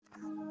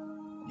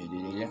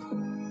Yeah.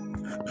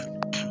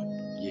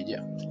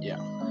 Yeah.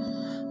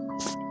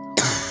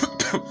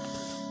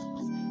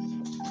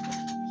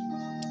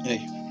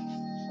 Hey.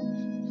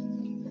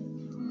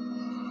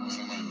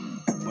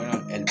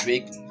 Bueno, el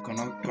Big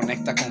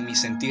conecta con mi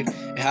sentir.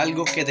 Es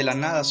algo que de la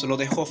nada solo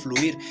dejo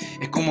fluir.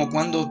 Es como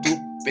cuando tú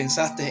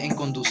pensaste en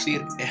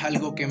conducir. Es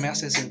algo que me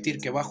hace sentir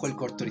que bajo el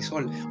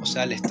cortisol, o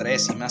sea el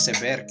estrés, y me hace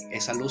ver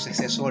esa luz,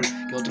 ese sol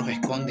que otros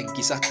esconden.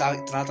 Quizás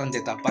tratan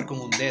de tapar con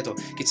un dedo,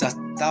 quizás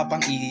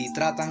tapan y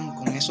tratan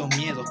con esos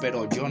miedos,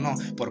 pero yo no.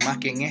 Por más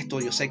que en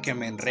esto yo sé que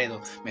me enredo,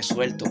 me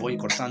suelto, voy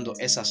cortando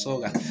esas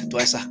sogas,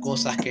 todas esas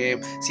cosas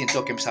que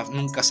siento que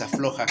nunca se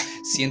afloja.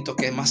 Siento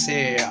que más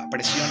se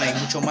presiona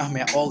y mucho más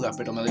me ahoga,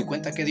 pero me doy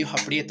cuenta que Dios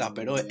aprieta,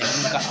 pero Él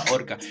nunca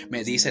ahorca.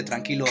 Me dice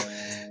tranquilo,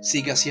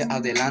 sigue hacia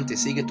adelante,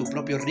 sigue tu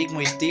propio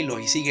ritmo y estilo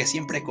y sigue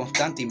siempre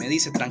constante. Y me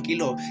dice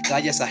tranquilo,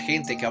 calla a esa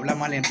gente que habla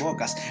mal en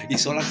bocas y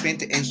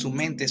solamente en su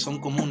mente son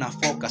como unas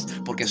focas,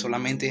 porque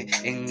solamente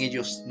en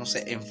ellos no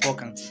se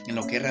enfocan en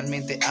lo que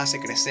realmente hace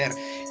crecer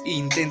e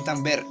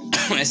intentan ver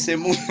ese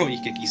mundo,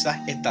 y que quizás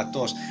esta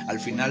tos al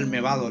final me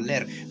va a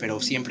doler,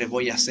 pero siempre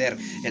voy a ser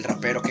el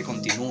rapero que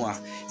continúa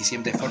y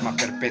siempre de forma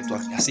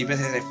perpetua. Así ves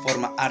de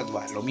forma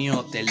ardua, lo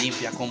mío te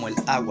limpia como el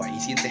agua y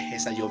sientes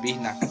esa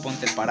llovizna,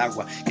 ponte el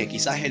paraguas, que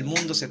quizás el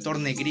mundo se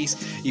torne gris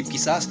y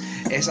quizás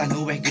esas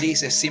nubes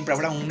grises siempre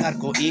habrá un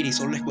arco iris.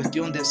 Solo es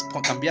cuestión de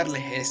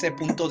cambiarles ese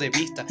punto de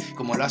vista,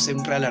 como lo hace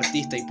un real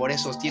artista, y por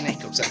eso tienes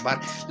que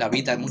observar la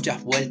vida en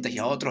muchas vueltas, y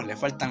a otros le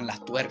faltan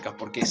las tuercas,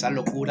 porque esa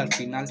locura al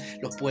final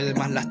los puede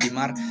más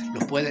lastimar,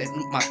 los puede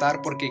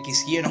matar, porque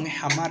quisieron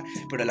es amar,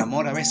 pero el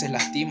amor a veces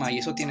lastima, y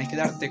eso tienes que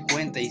darte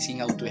cuenta. Y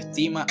sin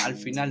autoestima al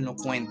final no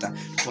cuenta,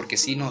 porque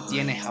si no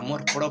tienes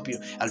amor propio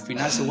al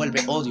final se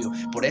vuelve odio.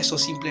 Por eso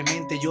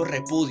simplemente yo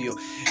repudio,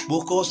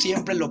 busco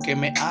siempre lo que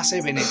me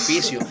hace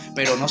beneficio,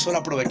 pero no solo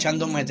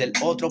aprovechándome del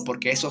otro,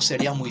 porque eso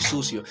sería muy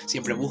sucio.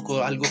 Siempre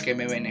busco algo que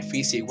me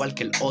beneficie igual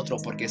que el otro,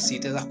 porque si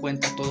te das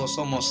cuenta todos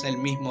somos el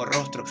mismo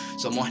rostro,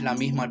 somos la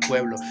misma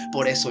pueblo.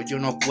 Por eso yo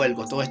no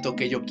cuelgo todo esto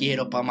que yo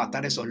quiero para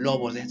matar esos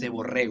lobos desde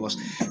borregos.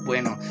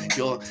 Bueno,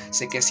 yo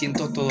sé que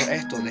siento todo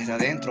esto desde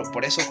adentro,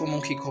 por eso como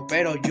un hip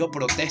hopero yo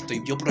protesto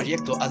y yo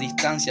proyecto a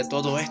distancia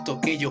todo esto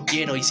que yo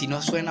quiero. Y si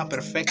no suena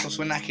perfecto,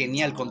 suena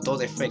genial con todo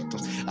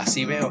defectos.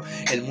 Así veo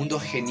el mundo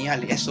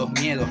genial, esos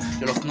miedos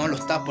yo no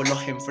los tapo,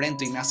 los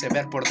enfrento, y me hace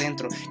ver por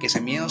dentro que ese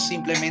miedo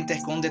simplemente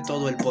esconde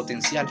todo el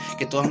potencial,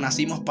 que todos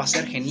nacimos para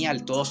ser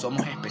genial, todos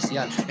somos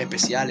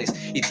especiales,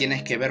 y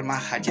tienes que ver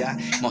más allá,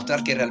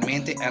 mostrar que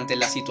realmente ante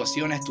las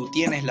situaciones tú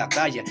tienes la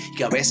talla,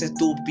 que a veces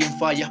tú bien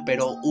fallas,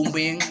 pero un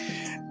bien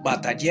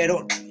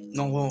batallero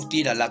no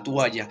tira la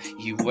toalla.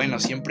 Y bueno,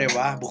 siempre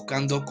va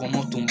buscando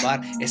cómo tumbar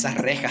esas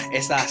rejas,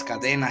 esas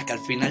cadenas que al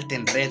final te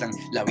enredan.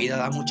 La vida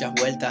da muchas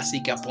vueltas,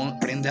 así que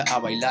aprende a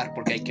bailar,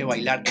 porque hay que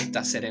bailar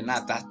esta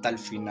serenata hasta el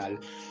final.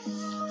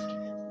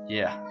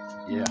 Yeah.